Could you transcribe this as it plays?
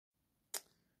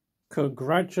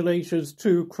Congratulations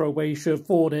to Croatia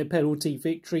for their penalty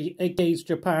victory against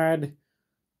Japan.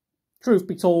 Truth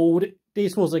be told,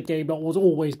 this was a game that was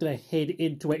always going to head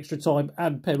into extra time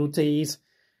and penalties.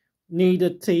 Neither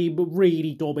team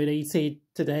really dominated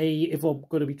today, if I'm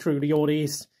going to be truly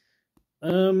honest.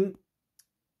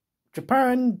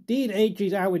 Japan did edge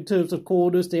it out in terms of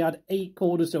corners. They had 8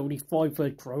 corners, only 5 for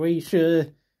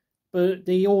Croatia. But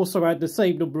they also had the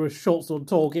same number of shots on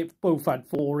target, both had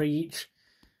 4 each.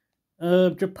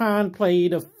 Japan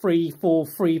played a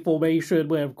 3-4-3 formation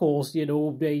where, of course,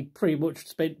 they pretty much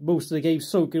spent most of the game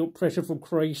soaking up pressure from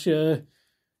Croatia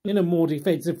in a more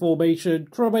defensive formation.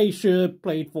 Croatia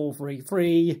played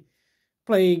 4-3-3,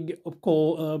 playing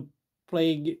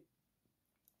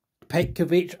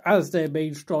Petkovic as their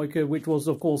main striker, which was,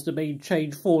 of course, the main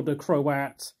change for the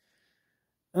Croats.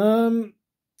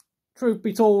 Truth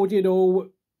be told,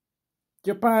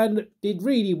 Japan did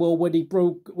really well when they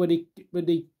broke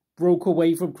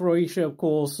away from Croatia. Of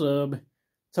course,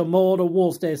 Tamara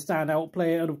was their standout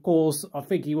player, and of course, I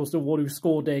think he was the one who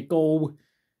scored their goal.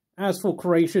 As for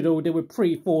Croatia, though, they were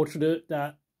pretty fortunate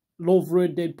that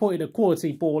Lovren then put in a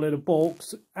quality ball in the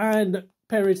box, and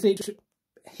Perisic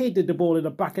headed the ball in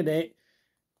the back of net,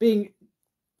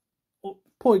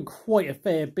 putting quite a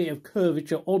fair bit of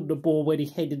curvature on the ball when he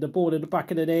headed the ball in the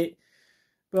back of the net.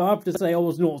 But I have to say, I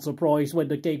was not surprised when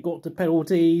the game got to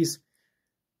penalties.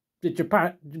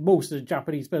 Most of the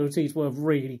Japanese penalties were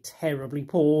really terribly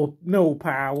poor. No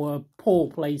power, poor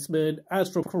placement.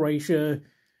 As for Croatia,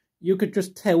 you could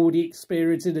just tell the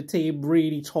experience in the team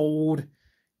really told.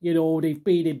 They've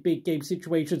been in big game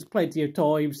situations plenty of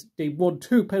times. They won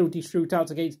 2 penalty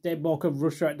shootouts against Denmark and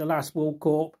Russia at the last World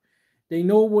Cup. They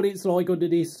know what it's like under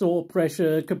this sort of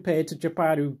pressure compared to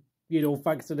Japan, who,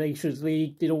 thanks to the Nations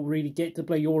League, they don't really get to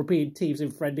play European teams in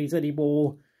friendlies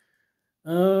anymore.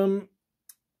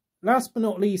 Last but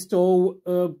not least,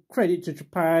 though, credit to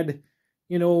Japan.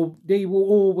 They will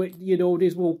always,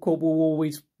 this World Cup will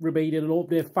always remain in a lot of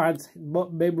their fans'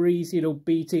 memories.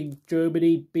 Beating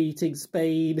Germany, beating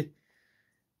Spain.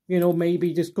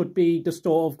 Maybe this could be the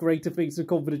start of greater things to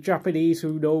come for the Japanese.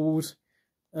 Who knows?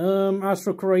 As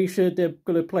for Croatia, they're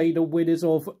going to play the winners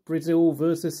of Brazil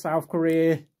versus South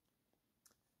Korea.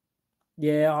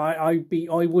 Yeah,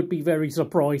 I would be very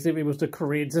surprised if it was the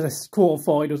Koreans in the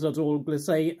quarterfinals, that's all I'm going to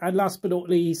say. And last but not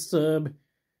least,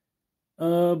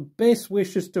 best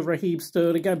wishes to Raheem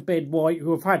Sterling and Ben White,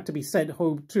 who have had to be sent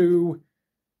home from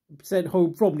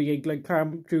the England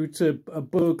camp due to a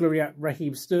burglary at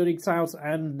Raheem Sterling's house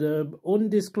and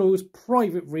undisclosed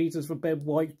private reasons for Ben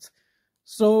White.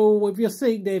 So if you're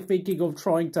sitting there thinking of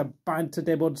trying to banter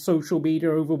them on social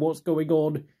media over what's going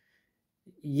on,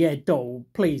 yeah, don't.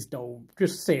 Please don't.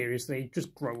 Just seriously,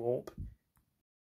 just grow up.